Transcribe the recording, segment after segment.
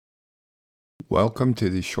Welcome to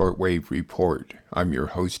the Shortwave Report. I'm your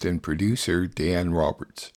host and producer, Dan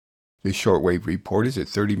Roberts. The Shortwave Report is a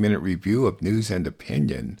 30-minute review of news and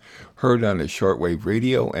opinion heard on the shortwave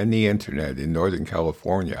radio and the internet in Northern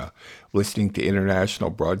California. Listening to international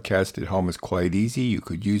broadcast at home is quite easy. You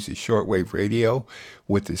could use the shortwave radio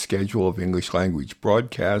with the schedule of English language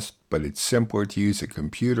broadcast, but it's simpler to use a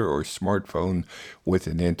computer or smartphone with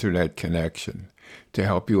an internet connection. To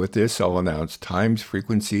help you with this, I'll announce times,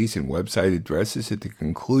 frequencies, and website addresses at the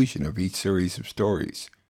conclusion of each series of stories.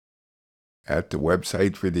 At the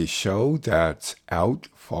website for this show, that's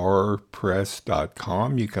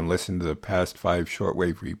outfarpress.com, you can listen to the past 5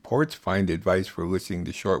 shortwave reports, find advice for listening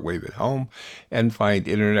to shortwave at home, and find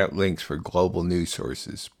internet links for global news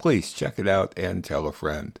sources. Please check it out and tell a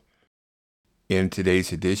friend. In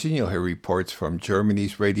today's edition, you'll hear reports from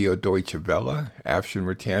Germany's Radio Deutsche Welle, Afshin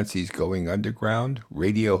Ratansi's Going Underground,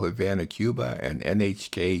 Radio Havana, Cuba, and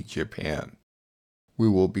NHK Japan. We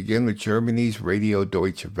will begin with Germany's Radio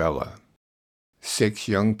Deutsche Welle. 6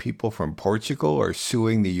 young people from Portugal are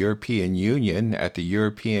suing the European Union at the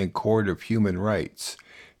European Court of Human Rights.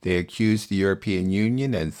 They accuse the European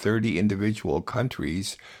Union and 30 individual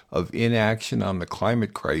countries of inaction on the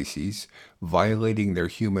climate crises, violating their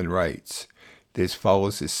human rights. This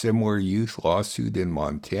follows a similar youth lawsuit in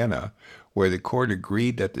Montana, where the court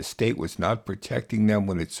agreed that the state was not protecting them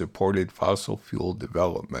when it supported fossil fuel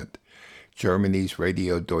development. Germany's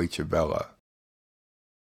Radio Deutsche Welle.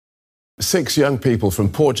 6 young people from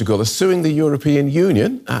Portugal are suing the European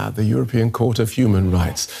Union at the European Court of Human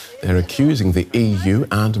Rights. They're accusing the EU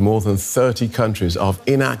and more than 30 countries of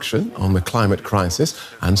inaction on the climate crisis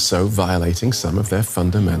and so violating some of their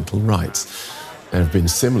fundamental rights. There have been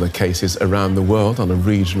similar cases around the world on a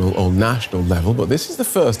regional or national level, but this is the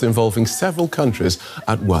first involving several countries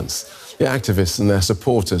at once. The activists and their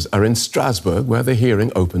supporters are in Strasbourg, where the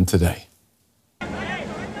hearing opened today.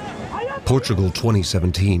 Portugal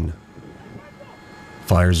 2017.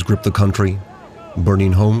 Fires gripped the country,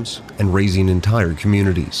 burning homes and razing entire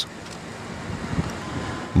communities.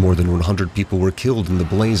 More than 100 people were killed in the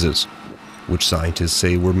blazes, which scientists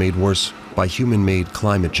say were made worse by human-made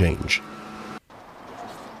climate change.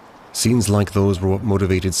 Scenes like those were what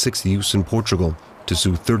motivated 6 youths in Portugal to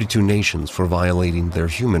sue 32 nations for violating their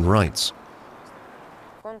human rights.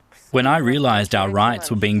 When I realized our rights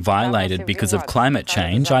were being violated because of climate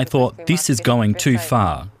change, I thought this is going too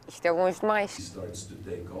far.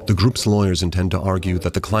 The group's lawyers intend to argue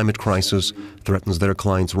that the climate crisis threatens their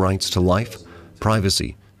clients' rights to life,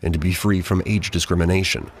 privacy, and to be free from age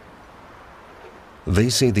discrimination. They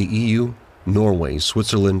say the EU, Norway,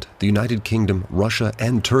 Switzerland, the United Kingdom, Russia,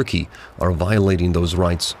 and Turkey are violating those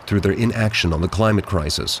rights through their inaction on the climate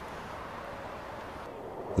crisis.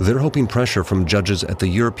 They're hoping pressure from judges at the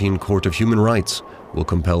European Court of Human Rights will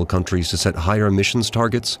compel countries to set higher emissions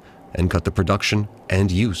targets and cut the production and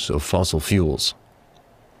use of fossil fuels.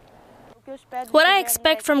 What I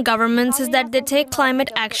expect from governments is that they take climate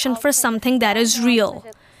action for something that is real.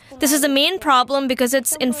 This is the main problem because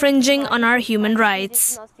it's infringing on our human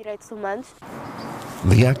rights.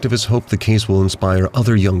 The activists hope the case will inspire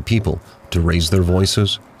other young people to raise their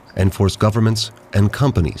voices and force governments and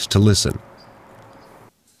companies to listen.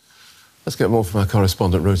 Let's get more from our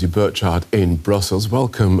correspondent Rosie Burchard in Brussels.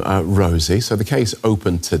 Welcome, Rosie. So the case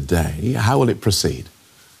opened today. How will it proceed?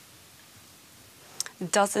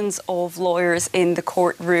 Dozens of lawyers in the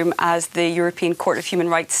courtroom as the European Court of Human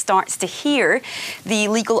Rights starts to hear the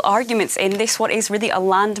legal arguments in this, what is really a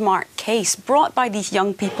landmark case brought by these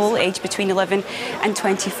young people aged between 11 and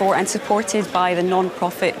 24 and supported by the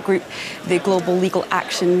non-profit group, the Global Legal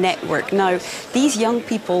Action Network. Now, these young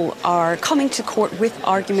people are coming to court with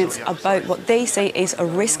arguments about what they say is a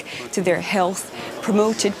risk to their health,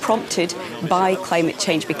 prompted by climate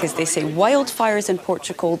change, because they say wildfires in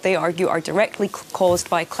Portugal, they argue, are directly caused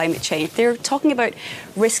by climate change. They're talking about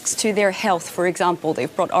risks to their health, for example.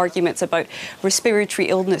 They've brought arguments about respiratory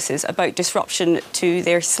illnesses, about disruption to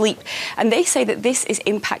their sleep. And they say that this is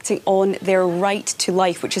impacting on their right to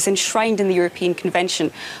life, which is enshrined in the European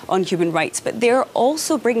Convention on Human Rights. But they're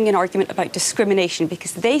also bringing an argument about discrimination,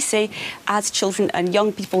 because they say as children and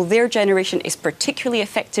young people, their generation is particularly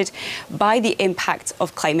affected by the impact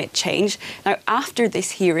of climate change. Now, after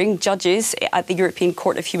this hearing, judges at the European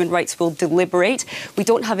Court of Human Rights will deliberate. We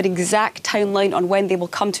don't have an exact timeline on when they will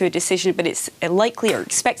come to a decision, but it's likely, or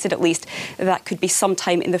expected at least, that could be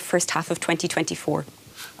sometime in the first half of 2024.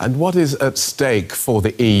 And what is at stake for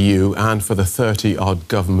the EU and for the 30-odd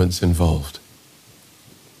governments involved?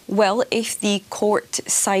 Well, if the court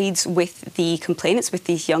sides with the complainants, with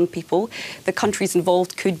these young people, the countries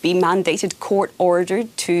involved could be mandated,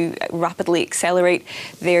 court-ordered to rapidly accelerate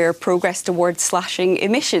their progress towards slashing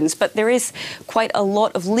emissions. But there is quite a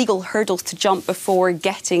lot of legal hurdles to jump before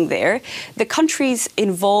getting there. The countries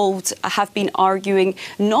involved have been arguing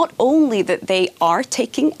not only that they are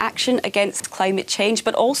taking action against climate change,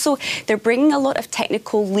 but also they're bringing a lot of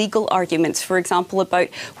technical legal arguments, for example, about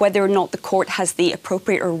whether or not the court has the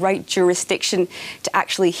appropriate or right jurisdiction to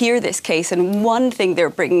actually hear this case. And one thing they're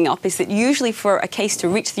bringing up is that usually for a case to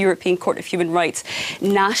reach the European Court of Human Rights,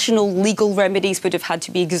 national legal remedies would have had to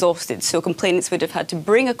be exhausted. So complainants would have had to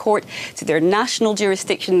bring a court to their national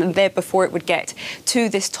jurisdiction and then before it would get to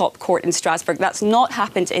this top court in Strasbourg. That's not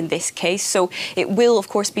happened in this case. So it will, of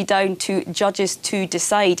course, be down to judges to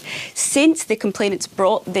decide. Since the complainants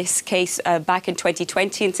brought this case back in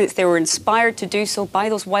 2020 and since they were inspired to do so by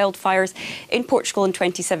those wildfires in Portugal in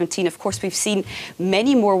 2017, of course, we've seen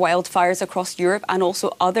many more wildfires across Europe and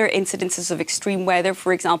also other incidences of extreme weather,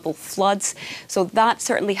 for example, floods. So that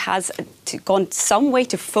certainly has gone some way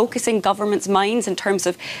to focusing governments' minds in terms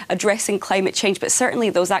of addressing climate change. But certainly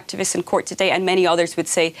those activists in court today and many others would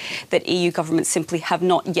say that EU governments simply have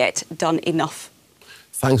not yet done enough.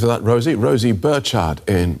 Thanks for that, Rosie. Rosie Burchard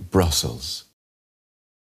in Brussels.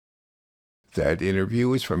 That interview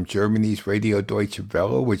was from Germany's Radio Deutsche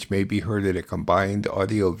Welle, which may be heard at a combined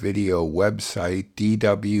audio-video website,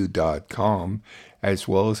 dw.com, as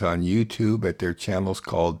well as on YouTube at their channels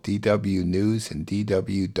called DW News and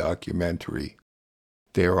DW Documentary.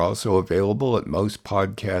 They are also available at most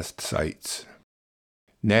podcast sites.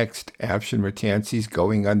 Next, Afshin Ratansi's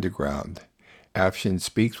Going Underground. Afshin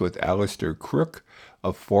speaks with Alistair Crook,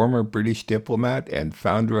 a former British diplomat and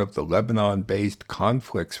founder of the Lebanon-based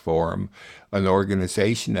Conflicts Forum, an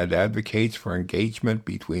organization that advocates for engagement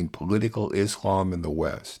between political Islam and the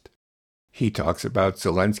West. He talks about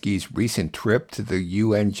Zelensky's recent trip to the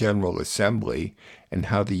UN General Assembly and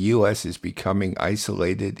how the U.S. is becoming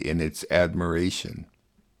isolated in its admiration.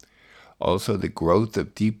 Also, the growth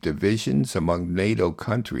of deep divisions among NATO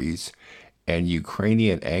countries and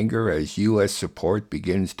Ukrainian anger as U.S. support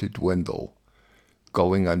begins to dwindle.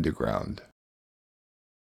 Going Underground.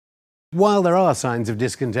 While there are signs of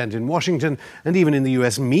discontent in Washington and even in the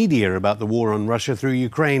US media about the war on Russia through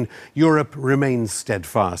Ukraine, Europe remains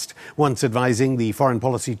steadfast. Once advising the foreign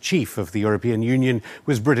policy chief of the European Union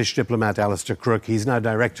was British diplomat Alistair Crook. He's now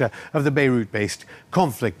director of the Beirut-based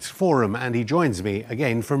Conflicts Forum, and he joins me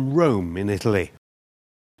again from Rome in Italy.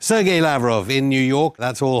 Sergei Lavrov in New York.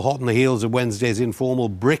 That's all hot on the heels of Wednesday's informal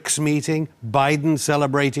BRICS meeting. Biden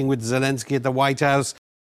celebrating with Zelensky at the White House.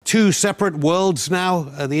 Two separate worlds now,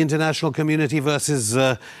 the international community versus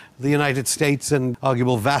the United States and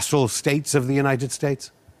arguable vassal states of the United States?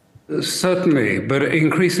 Certainly, but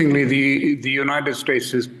increasingly the United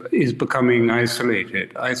States is becoming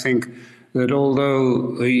isolated. I think that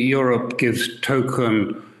although Europe gives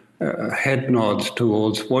token head nods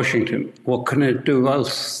towards Washington, what can it do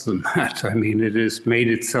else than that? I mean, it has made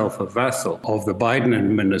itself a vassal of the Biden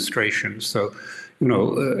administration. So,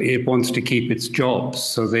 it wants to keep its jobs.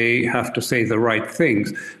 So they have to say the right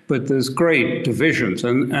things. But there's great divisions,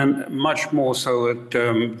 and much more so at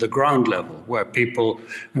the ground level, where people,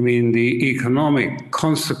 the economic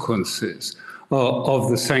consequences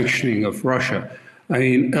of the sanctioning of Russia,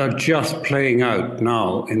 are just playing out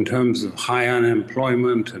now in terms of high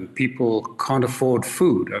unemployment and people can't afford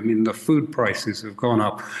food. The food prices have gone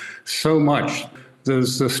up so much.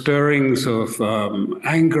 There's the stirrings of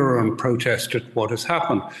anger and protest at what has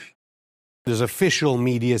happened. There's official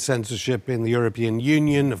media censorship in the European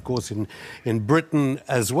Union, of course in Britain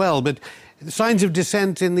as well, but signs of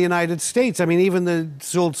dissent in the United States. Even the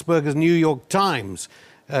Salzburger's New York Times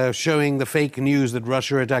showing the fake news that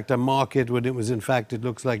Russia attacked a market when it was, in fact, it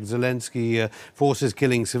looks like Zelensky forces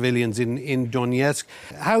killing civilians in Donetsk.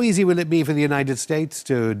 How easy will it be for the United States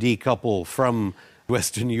to decouple from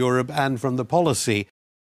Western Europe and from the policy?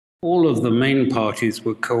 All of the main parties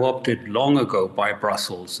were co-opted long ago by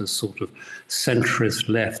Brussels as sort of centrist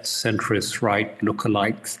left, centrist right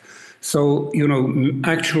lookalikes. So,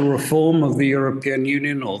 actual reform of the European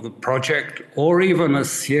Union or the project, or even a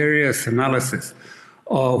serious analysis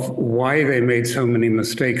of why they made so many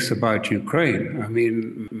mistakes about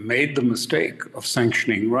Ukraine. Made the mistake of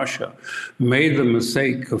sanctioning Russia, made the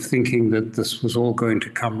mistake of thinking that this was all going to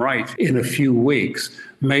come right in a few weeks,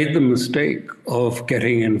 made the mistake of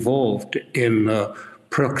getting involved in a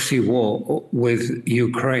proxy war with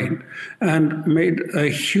Ukraine, and made a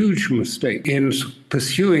huge mistake in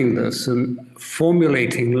pursuing this and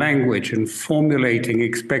formulating language and formulating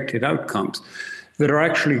expected outcomes that are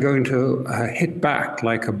actually going to hit back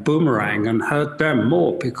like a boomerang and hurt them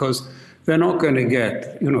more, because they're not going to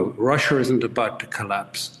get, Russia isn't about to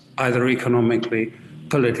collapse, either economically,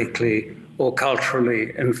 politically, or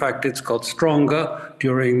culturally. In fact, it's got stronger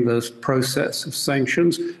during this process of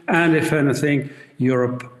sanctions. And if anything,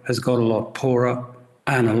 Europe has got a lot poorer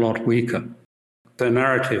and a lot weaker. The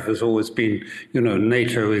narrative has always been,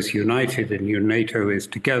 NATO is united and NATO is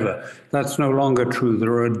together. That's no longer true.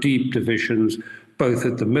 There are deep divisions, both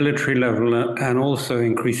at the military level and also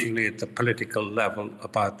increasingly at the political level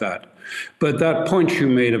about that. But that point you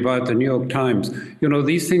made about the New York Times,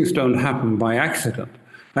 these things don't happen by accident.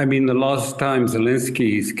 I mean, the last time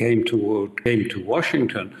Zelensky came to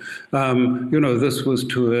Washington, this was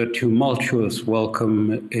to a tumultuous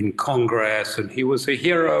welcome in Congress, and he was a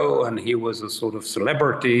hero, and he was a sort of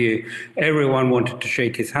celebrity. Everyone wanted to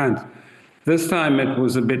shake his hand. This time it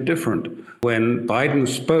was a bit different. When Biden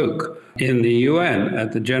spoke in the UN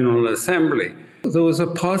at the General Assembly, there was a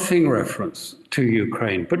passing reference to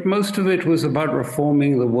Ukraine, but most of it was about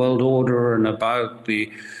reforming the world order and about the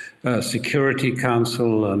Security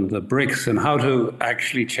Council and the BRICS and how to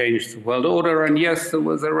actually change the world order. And yes, there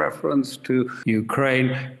was a reference to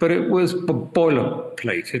Ukraine, but it was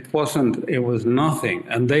boilerplate. It was nothing.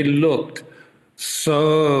 And they looked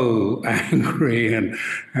so angry and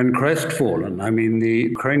crestfallen. I mean, the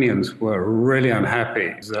Ukrainians were really unhappy.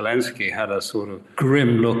 Zelensky had a sort of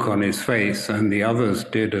grim look on his face, and the others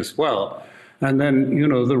did as well. And then,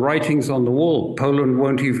 the writing's on the wall. Poland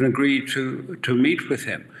won't even agree to meet with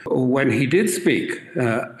him. When he did speak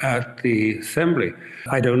at the assembly,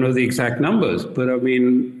 I don't know the exact numbers, but I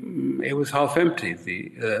mean, it was half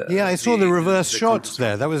empty. I saw the reverse shots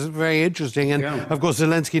there. That was very interesting. And, of course,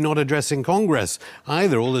 Zelensky not addressing Congress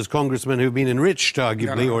either. All those congressmen who've been enriched,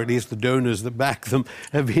 arguably, or at least the donors that back them,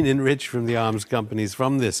 have been enriched from the arms companies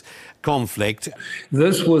from this conflict.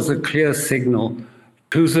 This was a clear signal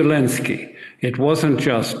to Zelensky. It wasn't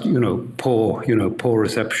just, poor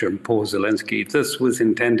reception, poor Zelensky. This was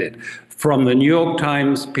intended. From the New York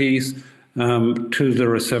Times piece to the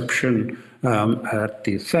reception at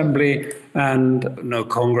the Assembly, and no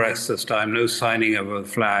Congress this time, no signing of a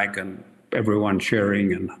flag and everyone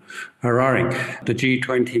cheering and hurrahing. The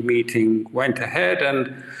G20 meeting went ahead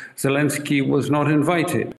and Zelensky was not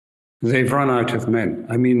invited. They've run out of men.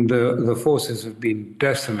 I mean, the forces have been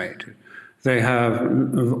decimated. They have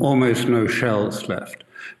almost no shells left.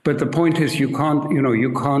 But the point is, you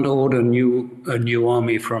can't order a new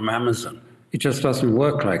army from Amazon. It just doesn't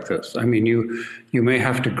work like this. I mean, you may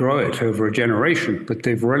have to grow it over a generation, but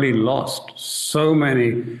they've really lost so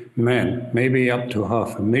many men, maybe up to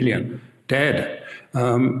 500,000 dead.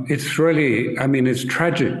 It's really, it's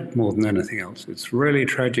tragic more than anything else. It's really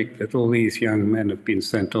tragic that all these young men have been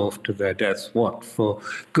sent off to their deaths. What, for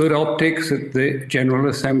good optics at the General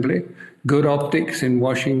Assembly? Good optics in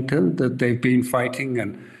Washington that they've been fighting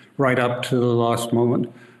and right up to the last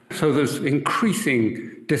moment. So there's increasing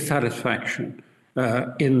dissatisfaction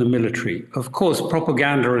in the military. Of course,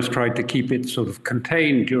 propaganda has tried to keep it sort of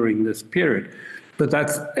contained during this period, but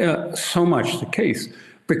that's so much the case.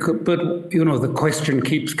 But the question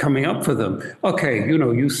keeps coming up for them. Okay,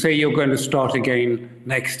 you say you're going to start again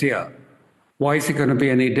next year. Why is it going to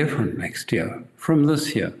be any different next year from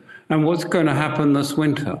this year? And what's going to happen this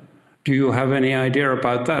winter? Do you have any idea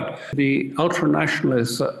about that? The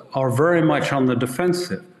ultranationalists are very much on the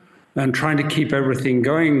defensive and trying to keep everything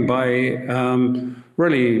going by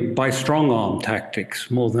strong arm tactics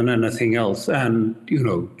more than anything else, and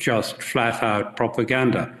just flat out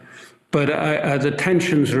propaganda. But the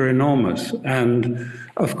tensions are enormous, and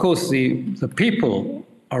of course the people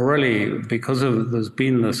are really, because there's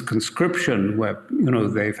been this conscription where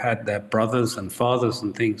they've had their brothers and fathers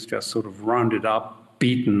and things just sort of rounded up,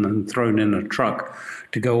 beaten and thrown in a truck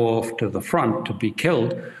to go off to the front to be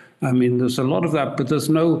killed. I mean, there's a lot of that, but there's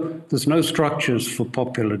no structures for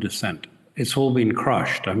popular dissent. It's all been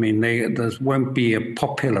crushed. I mean, there won't be a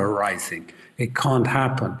popular rising. It can't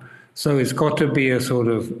happen. So it's got to be a sort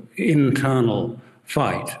of internal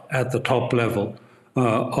fight at the top level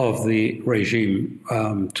of the regime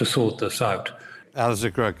to sort this out. Alistair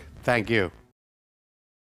Crook, thank you.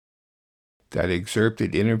 That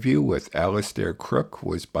excerpted interview with Alistair Crook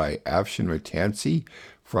was by Afshin Rattansi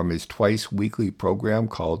from his twice-weekly program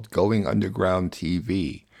called Going Underground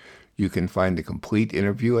TV. You can find the complete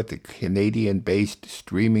interview at the Canadian-based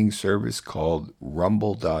streaming service called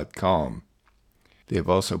Rumble.com. They've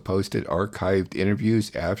also posted archived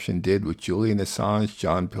interviews Afshin did with Julian Assange,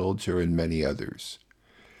 John Pilger, and many others.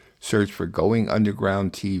 Search for Going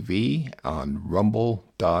Underground TV on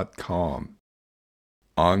Rumble.com.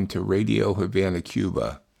 On to Radio Havana,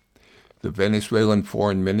 Cuba. The Venezuelan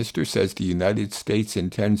foreign minister says the United States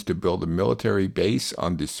intends to build a military base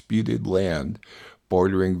on disputed land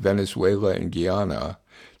bordering Venezuela and Guyana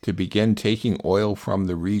to begin taking oil from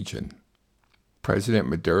the region. President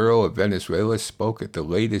Maduro of Venezuela spoke at the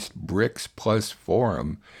latest BRICS Plus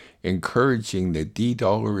forum, encouraging the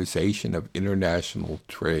de-dollarization of international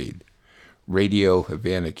trade. Radio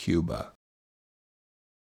Havana, Cuba.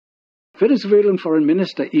 Venezuelan Foreign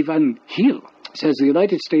Minister Ivan Gil says the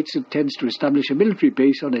United States intends to establish a military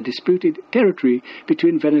base on a disputed territory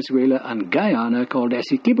between Venezuela and Guyana called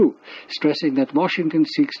Essequibo, stressing that Washington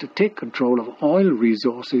seeks to take control of oil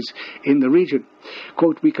resources in the region.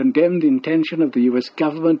 Quote, "We condemn the intention of the U.S.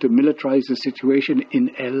 government to militarize the situation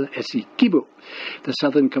in El Essequibo. The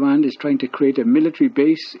Southern Command is trying to create a military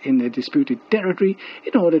base in the disputed territory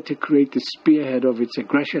in order to create the spearhead of its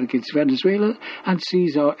aggression against Venezuela and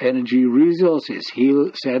seize our energy resources,"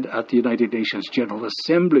 Gil said at the United Nations General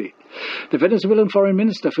Assembly. The Venezuelan foreign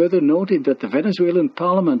minister further noted that the Venezuelan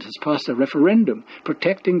parliament has passed a referendum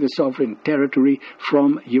protecting the sovereign territory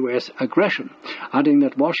from U.S. aggression, adding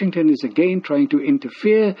that Washington is again trying to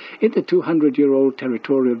interfere in the 200-year-old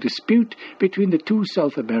territorial dispute between the two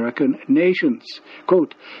South American nations.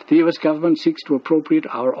 Quote, "The U.S. government seeks to appropriate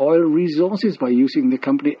our oil resources by using the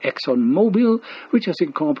company ExxonMobil, which has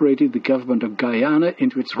incorporated the government of Guyana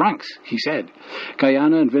into its ranks," he said.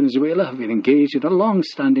 Guyana and Venezuela have been engaged in a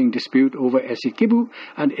long-standing dispute over Essequibo,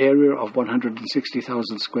 an area of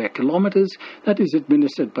 160,000 square kilometers that is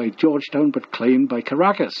administered by Georgetown but claimed by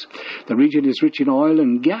Caracas. The region is rich in oil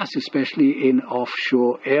and gas, especially in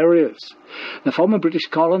offshore areas. The former British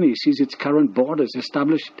colony sees its current borders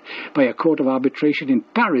established by a court of arbitration in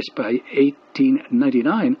Paris by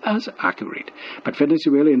 1899 as accurate. But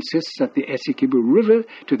Venezuela insists that the Essequibo River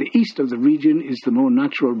to the east of the region is the more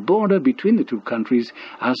natural border between the two countries,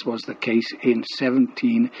 as was the case in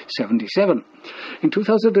 1777. In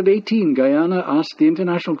 2018, Guyana asked the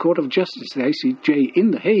International Court of Justice, the ICJ,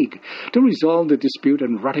 in The Hague, to resolve the dispute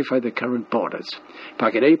and ratify the current borders.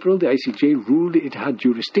 Back in April, the ICJ ruled it had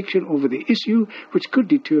jurisdiction over the issue, which could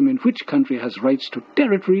determine which country has rights to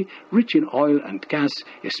territory rich in oil and gas,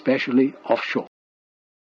 especially offshore.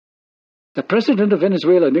 The president of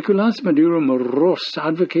Venezuela, Nicolás Maduro Moros,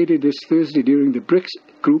 advocated this Thursday during the BRICS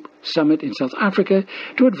Group summit in South Africa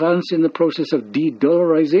to advance in the process of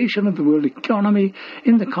de-dollarization of the world economy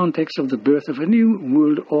in the context of the birth of a new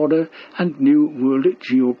world order and new world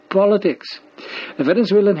geopolitics. The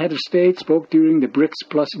Venezuelan head of state spoke during the BRICS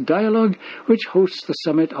Plus dialogue, which hosts the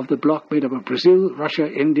summit of the bloc made up of Brazil, Russia,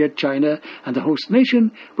 India, China, and the host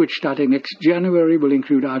nation, which starting next January will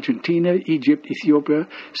include Argentina, Egypt, Ethiopia,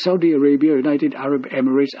 Saudi Arabia, United Arab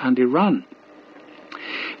Emirates, and Iran.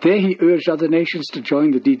 There he urged other nations to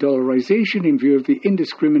join the de-dollarization in view of the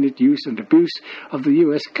indiscriminate use and abuse of the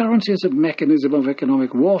U.S. currency as a mechanism of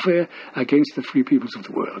economic warfare against the free peoples of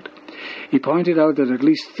the world. He pointed out that at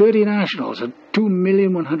least 30 nationals and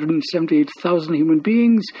 2,178,000 human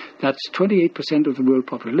beings, that's 28% of the world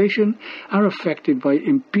population, are affected by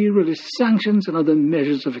imperialist sanctions and other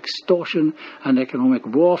measures of extortion and economic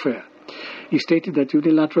warfare. He stated that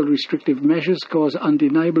unilateral restrictive measures cause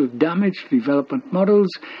undeniable damage to development models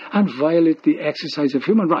and violate the exercise of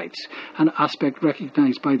human rights, an aspect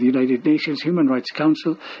recognized by the United Nations Human Rights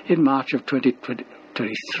Council in March of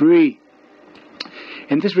 2023.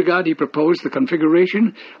 In this regard, he proposed the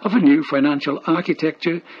configuration of a new financial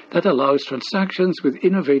architecture that allows transactions with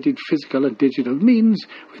innovative physical and digital means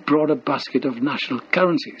with broader basket of national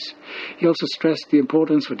currencies. He also stressed the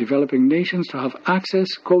importance for developing nations to have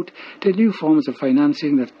access, quote, to new forms of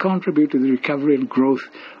financing that contribute to the recovery and growth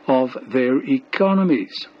of their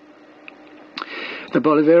economies. The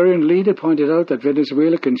Bolivarian leader pointed out that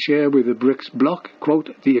Venezuela can share with the BRICS bloc, quote,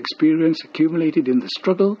 the experience accumulated in the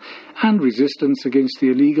struggle and resistance against the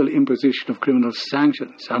illegal imposition of criminal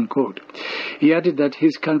sanctions, unquote. He added that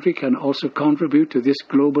his country can also contribute to this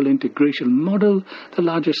global integration model, the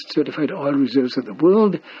largest certified oil reserves of the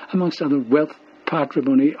world, amongst other wealth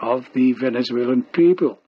patrimony of the Venezuelan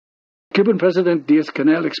people. Cuban President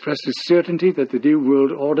Díaz-Canel expressed his certainty that the New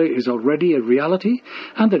World Order is already a reality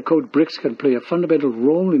and that, quote, BRICS can play a fundamental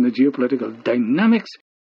role in the geopolitical dynamics.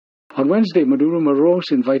 On Wednesday, Maduro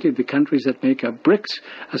Moros invited the countries that make up BRICS,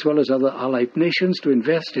 as well as other allied nations, to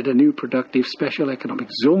invest in a new productive special economic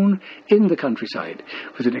zone in the countryside,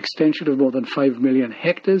 with an extension of more than 5 million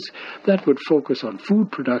hectares that would focus on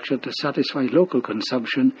food production to satisfy local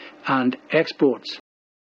consumption and exports.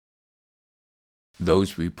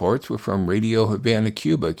 Those reports were from Radio Havana,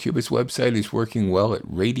 Cuba. Cuba's website is working well at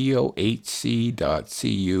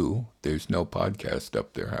radio8c.cu. There's no podcast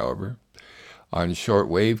up there, however. On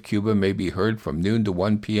shortwave, Cuba may be heard from noon to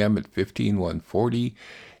 1 p.m. at 15140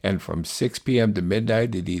 and from 6 p.m. to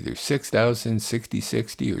midnight at either 6000,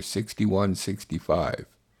 6060, or 6165.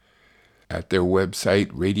 At their website,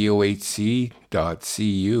 radiohc.cu,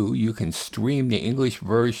 you can stream the English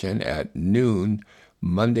version at noon,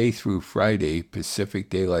 Monday through Friday, Pacific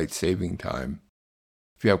Daylight Saving Time.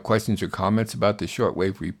 If you have questions or comments about the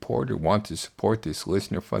Shortwave Report or want to support this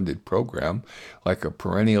listener-funded program, like a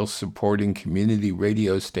perennial supporting community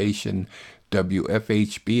radio station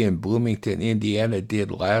WFHB in Bloomington, Indiana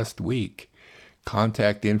did last week,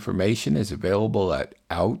 contact information is available at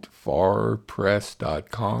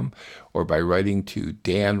outfarpress.com or by writing to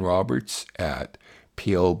Dan Roberts at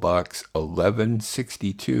P.O. Box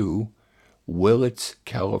 1162, Willits,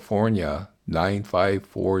 California,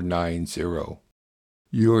 95490.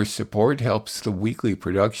 Your support helps the weekly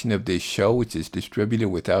production of this show, which is distributed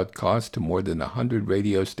without cost to more than 100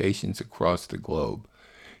 radio stations across the globe.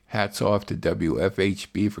 Hats off to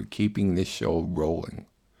WFHB for keeping this show rolling.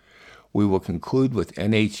 We will conclude with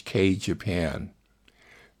NHK Japan.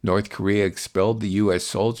 North Korea expelled the U.S.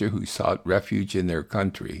 soldier who sought refuge in their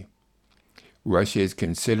country. Russia is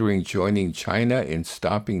considering joining China in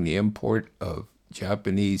stopping the import of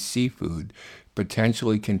Japanese seafood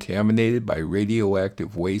potentially contaminated by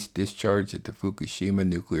radioactive waste discharged at the Fukushima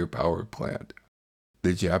nuclear power plant.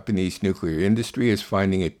 The Japanese nuclear industry is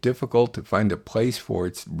finding it difficult to find a place for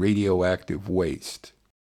its radioactive waste.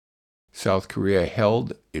 South Korea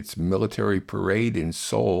held its military parade in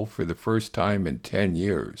Seoul for the first time in 10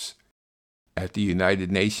 years. At the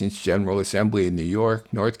United Nations General Assembly in New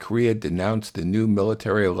York, North Korea denounced the new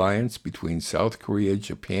military alliance between South Korea,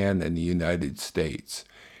 Japan, and the United States.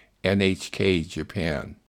 NHK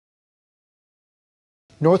Japan.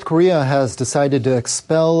 North Korea has decided to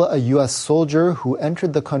expel a U.S. soldier who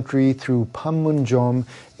entered the country through Panmunjom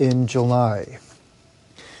in July.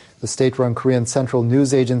 The state-run Korean Central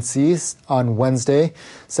News Agency on Wednesday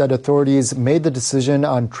said authorities made the decision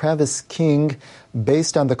on Travis King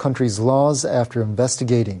based on the country's laws after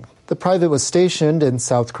investigating. The private was stationed in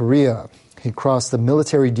South Korea. He crossed the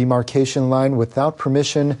military demarcation line without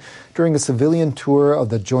permission during a civilian tour of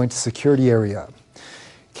the joint security area.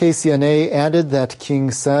 KCNA added that King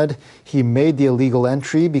said he made the illegal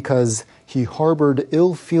entry because he harbored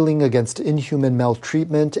ill feeling against inhuman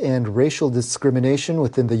maltreatment and racial discrimination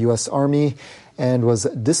within the U.S. Army and was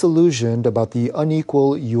disillusioned about the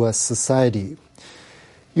unequal U.S. society.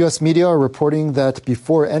 U.S. media are reporting that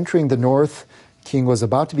before entering the North, King was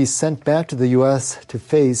about to be sent back to the U.S. to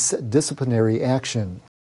face disciplinary action.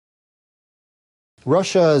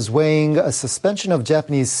 Russia is weighing a suspension of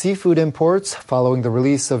Japanese seafood imports following the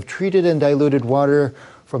release of treated and diluted water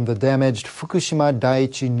from the damaged Fukushima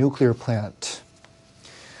Daiichi nuclear plant.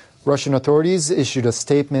 Russian authorities issued a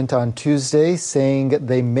statement on Tuesday saying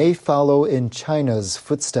they may follow in China's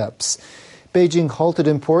footsteps. Beijing halted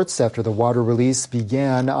imports after the water release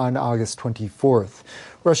began on August 24th.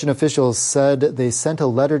 Russian officials said they sent a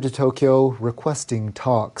letter to Tokyo requesting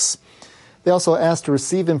talks. They also asked to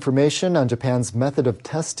receive information on Japan's method of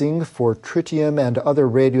testing for tritium and other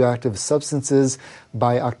radioactive substances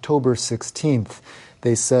by October 16th.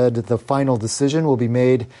 They said the final decision will be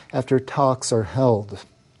made after talks are held.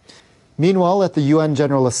 Meanwhile, at the UN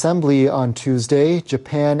General Assembly on Tuesday,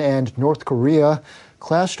 Japan and North Korea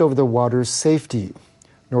clashed over the water's safety.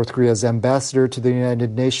 North Korea's ambassador to the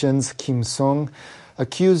United Nations, Kim Song,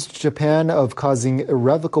 accused Japan of causing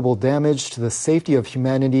irrevocable damage to the safety of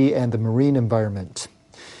humanity and the marine environment.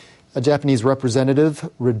 A Japanese representative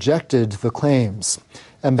rejected the claims.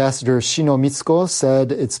 Ambassador Shino Mitsuko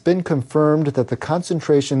said it's been confirmed that the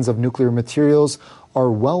concentrations of nuclear materials are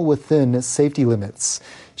well within safety limits.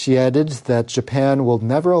 She added that Japan will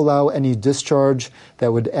never allow any discharge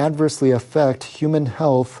that would adversely affect human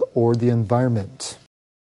health or the environment.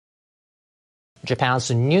 Japan's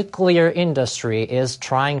nuclear industry is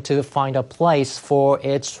trying to find a place for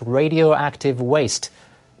its radioactive waste,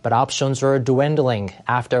 but options are dwindling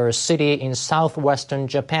after a city in southwestern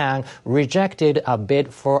Japan rejected a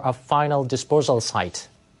bid for a final disposal site.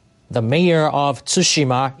 The mayor of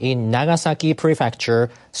Tsushima in Nagasaki Prefecture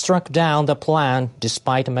struck down the plan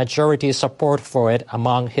despite majority support for it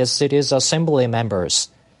among his city's assembly members.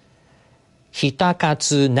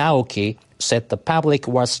 Hitakatsu Naoki said the public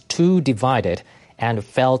was too divided and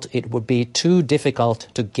felt it would be too difficult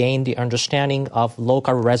to gain the understanding of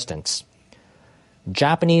local residents.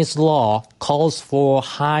 Japanese law calls for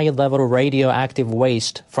high-level radioactive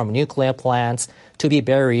waste from nuclear plants to be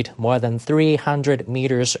buried more than 300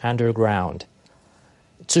 meters underground.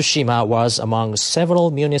 Tsushima was among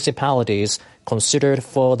several municipalities considered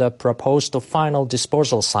for the proposed final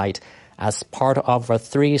disposal site as part of a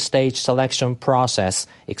 3-stage selection process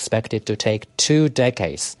expected to take 2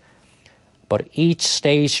 decades. But each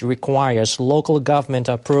stage requires local government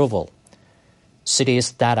approval.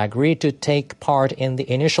 Cities that agree to take part in the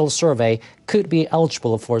initial survey could be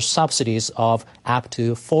eligible for subsidies of up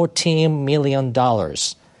to $14 million.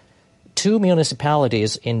 2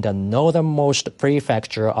 municipalities in the northernmost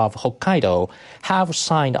prefecture of Hokkaido have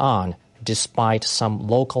signed on, despite some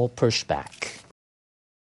local pushback.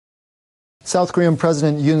 South Korean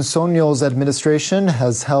President Yoon Suk-yeol's administration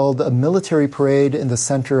has held a military parade in the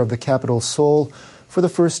center of the capital, Seoul, for the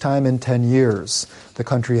first time in 10 years. The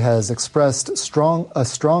country has expressed a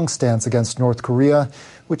strong stance against North Korea,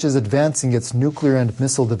 which is advancing its nuclear and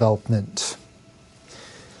missile development.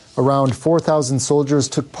 Around 4,000 soldiers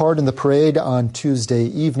took part in the parade on Tuesday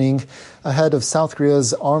evening, ahead of South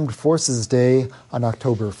Korea's Armed Forces Day on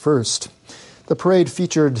October 1st. The parade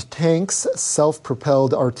featured tanks,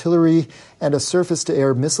 self-propelled artillery, and a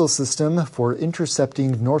surface-to-air missile system for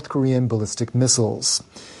intercepting North Korean ballistic missiles.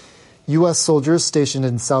 U.S. soldiers stationed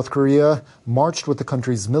in South Korea marched with the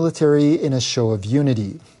country's military in a show of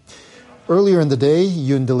unity. Earlier in the day,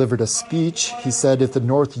 Yoon delivered a speech. He said if the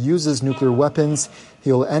North uses nuclear weapons,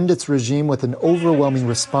 he'll end its regime with an overwhelming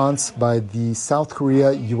response by the South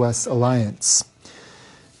Korea-U.S. alliance.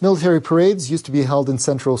 Military parades used to be held in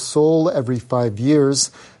central Seoul every 5 years,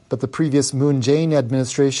 but the previous Moon Jae-in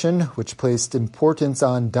administration, which placed importance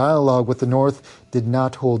on dialogue with the North, did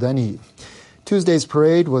not hold any. Tuesday's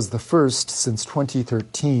parade was the first since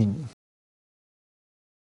 2013.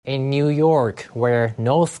 In New York, where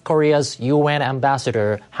North Korea's UN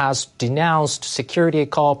ambassador has denounced security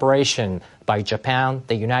cooperation by Japan,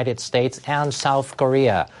 the United States, and South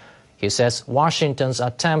Korea. He says Washington's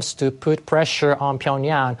attempts to put pressure on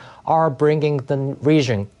Pyongyang are bringing the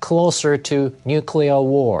region closer to nuclear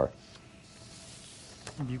war.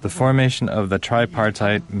 The formation of the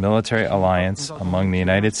tripartite military alliance among the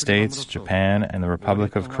United States, Japan, and the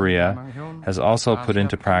Republic of Korea has also put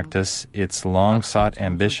into practice its long-sought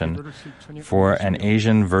ambition for an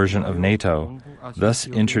Asian version of NATO, thus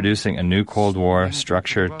introducing a new Cold War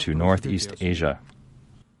structure to Northeast Asia.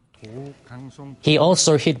 He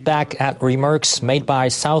also hit back at remarks made by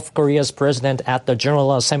South Korea's president at the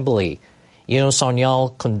General Assembly. Yoon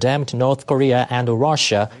Suk-yeol condemned North Korea and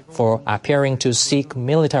Russia for appearing to seek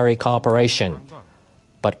military cooperation.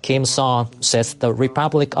 But Kim Song says the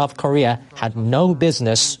Republic of Korea had no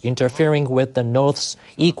business interfering with the North's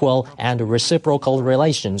equal and reciprocal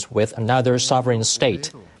relations with another sovereign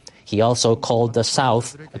state. He also called the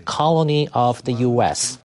South a colony of the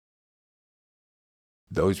U.S.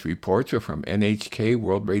 Those reports are from NHK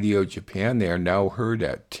World Radio Japan. They are now heard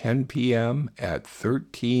at 10 p.m. at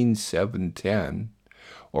 13/7/10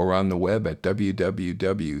 or on the web at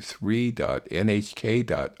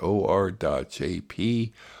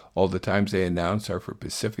www.3.nhk.or.jp. All the times they announce are for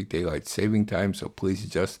Pacific Daylight Saving Time, so please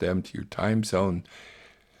adjust them to your time zone.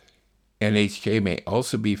 NHK may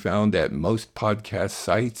also be found at most podcast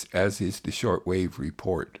sites, as is the Shortwave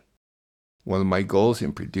Report. One of my goals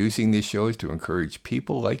in producing this show is to encourage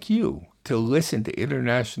people like you to listen to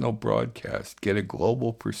international broadcasts, get a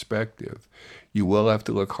global perspective. You will have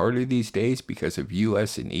to look harder these days because of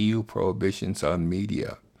U.S. and EU prohibitions on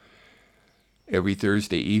media. Every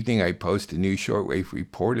Thursday evening, I post a new Shortwave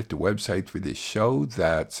report at the website for this show.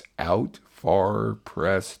 That's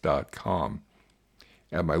outfarpress.com.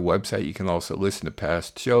 At my website, you can also listen to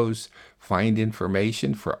past shows, find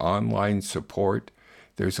information for online support.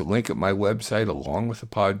 There's a link at my website along with the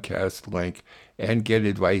podcast link, and get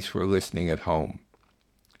advice for listening at home.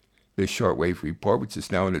 This Shortwave Report, which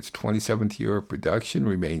is now in its 27th year of production,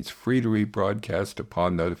 remains free to rebroadcast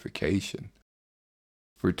upon notification.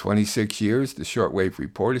 For 26 years, the Shortwave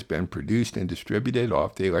Report has been produced and distributed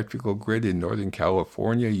off the electrical grid in Northern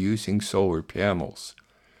California using solar panels.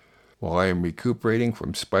 While I am recuperating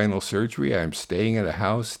from spinal surgery, I am staying at a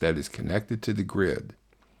house that is connected to the grid.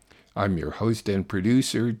 I'm your host and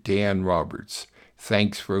producer, Dan Roberts.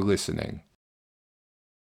 Thanks for listening.